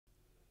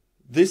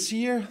This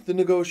year, the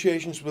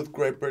negotiations with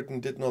Great Britain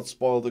did not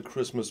spoil the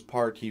Christmas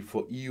party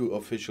for EU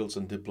officials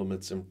and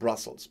diplomats in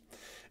Brussels.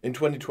 In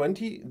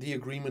 2020, the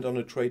agreement on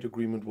a trade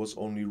agreement was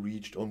only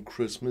reached on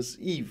Christmas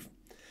Eve.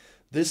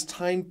 This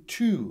time,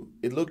 too,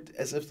 it looked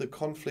as if the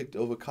conflict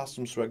over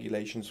customs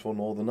regulations for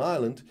Northern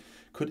Ireland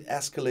could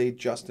escalate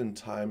just in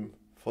time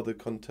for the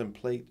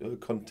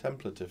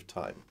contemplative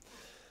time.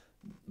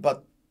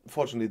 But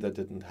fortunately, that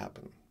didn't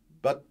happen.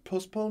 But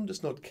postponed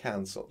is not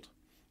cancelled.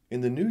 In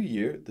the new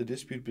year, the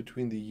dispute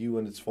between the EU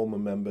and its former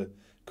member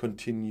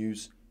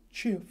continues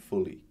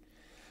cheerfully.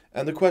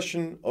 And the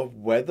question of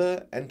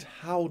whether and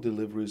how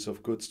deliveries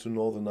of goods to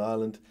Northern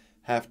Ireland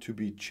have to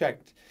be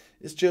checked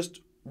is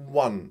just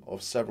one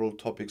of several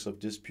topics of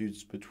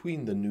disputes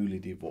between the newly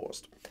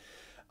divorced.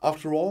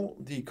 After all,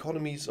 the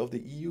economies of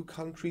the EU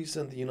countries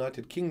and the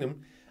United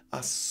Kingdom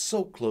are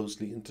so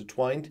closely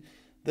intertwined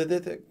that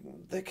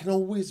there can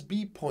always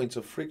be points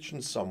of friction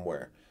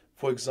somewhere.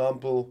 For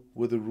example,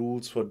 with the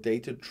rules for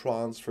data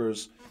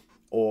transfers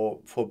or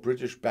for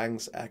British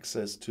banks'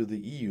 access to the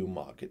EU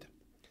market.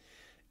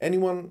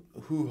 Anyone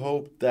who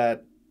hoped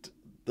that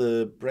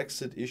the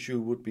Brexit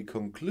issue would be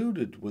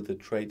concluded with a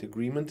trade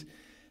agreement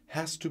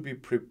has to be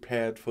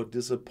prepared for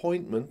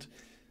disappointment,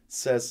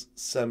 says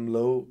Sam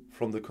Lowe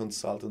from the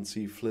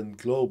consultancy Flint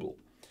Global.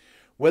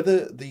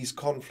 Whether these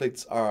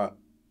conflicts are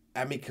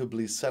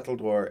amicably settled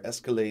or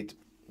escalate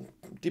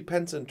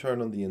depends in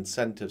turn on the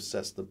incentives,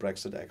 says the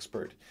Brexit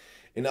expert.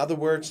 In other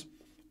words,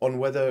 on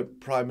whether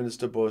Prime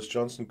Minister Boris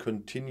Johnson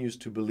continues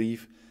to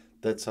believe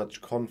that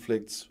such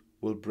conflicts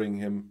will bring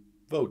him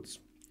votes,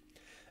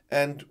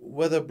 and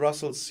whether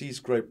Brussels sees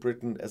Great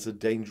Britain as a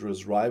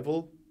dangerous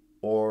rival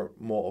or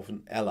more of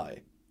an ally,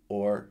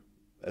 or,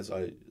 as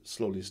I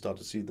slowly start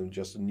to see them,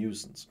 just a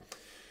nuisance.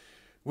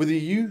 With the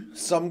EU,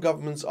 some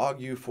governments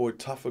argue for a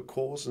tougher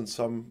course and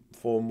some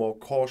for a more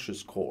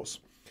cautious course.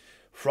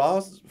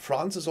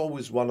 France is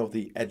always one of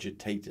the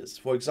agitators.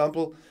 For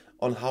example,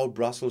 on how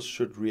Brussels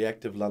should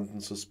react if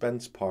London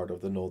suspends part of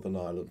the Northern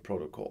Ireland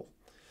Protocol.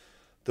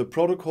 The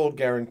protocol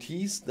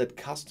guarantees that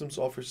customs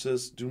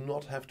officers do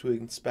not have to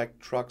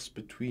inspect trucks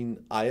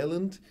between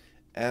Ireland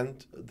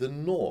and the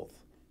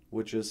North,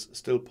 which is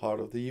still part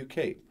of the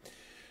UK.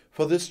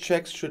 For this,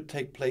 checks should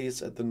take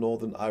place at the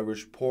Northern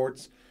Irish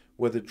ports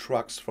where the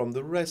trucks from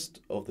the rest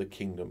of the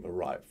kingdom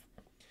arrive.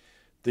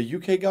 The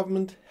UK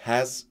government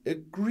has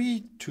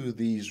agreed to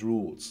these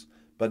rules,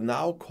 but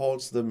now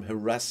calls them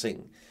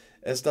harassing,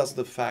 as does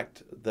the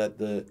fact that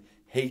the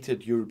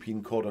hated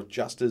European Court of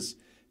Justice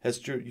has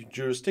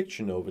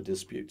jurisdiction over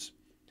disputes.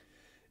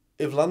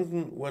 If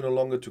London were no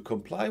longer to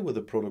comply with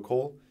the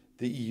protocol,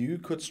 the EU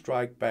could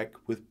strike back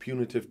with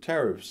punitive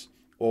tariffs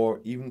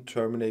or even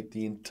terminate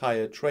the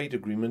entire trade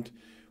agreement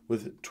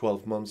with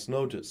 12 months'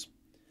 notice.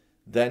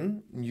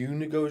 Then new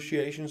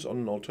negotiations on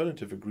an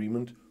alternative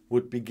agreement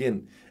would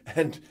begin,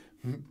 and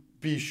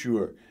be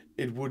sure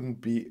it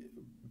wouldn't be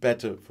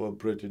better for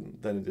Britain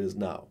than it is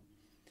now.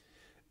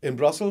 In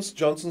Brussels,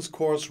 Johnson's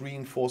course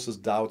reinforces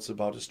doubts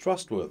about his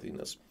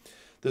trustworthiness.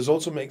 This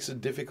also makes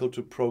it difficult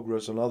to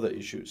progress on other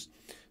issues.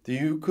 The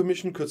EU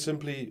Commission could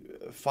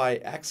simplify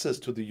access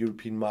to the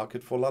European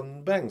market for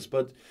London banks,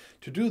 but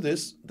to do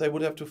this, they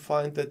would have to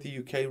find that the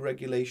UK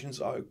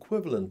regulations are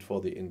equivalent for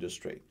the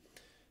industry.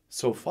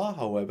 So far,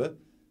 however,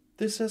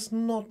 this has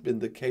not been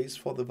the case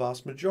for the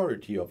vast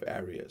majority of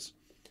areas,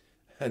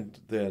 and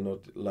they are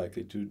not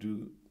likely to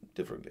do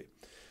differently.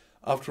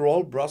 After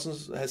all,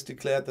 Brussels has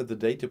declared that the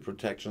data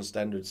protection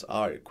standards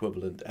are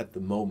equivalent at the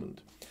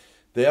moment.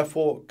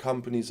 Therefore,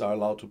 companies are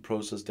allowed to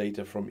process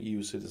data from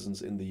EU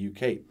citizens in the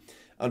UK.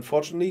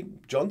 Unfortunately,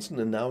 Johnson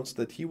announced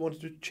that he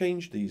wanted to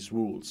change these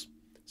rules,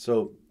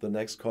 so the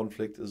next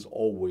conflict is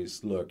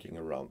always lurking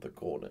around the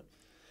corner.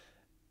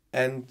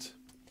 And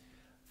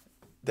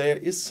there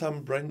is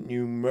some brand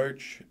new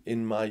merch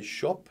in my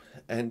shop,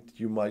 and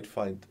you might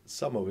find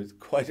some of it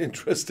quite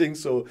interesting.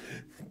 So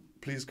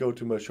please go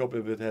to my shop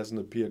if it hasn't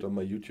appeared on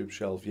my YouTube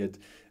shelf yet.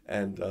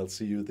 And I'll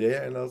see you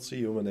there, and I'll see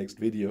you in my next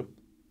video.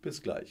 Bis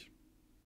gleich.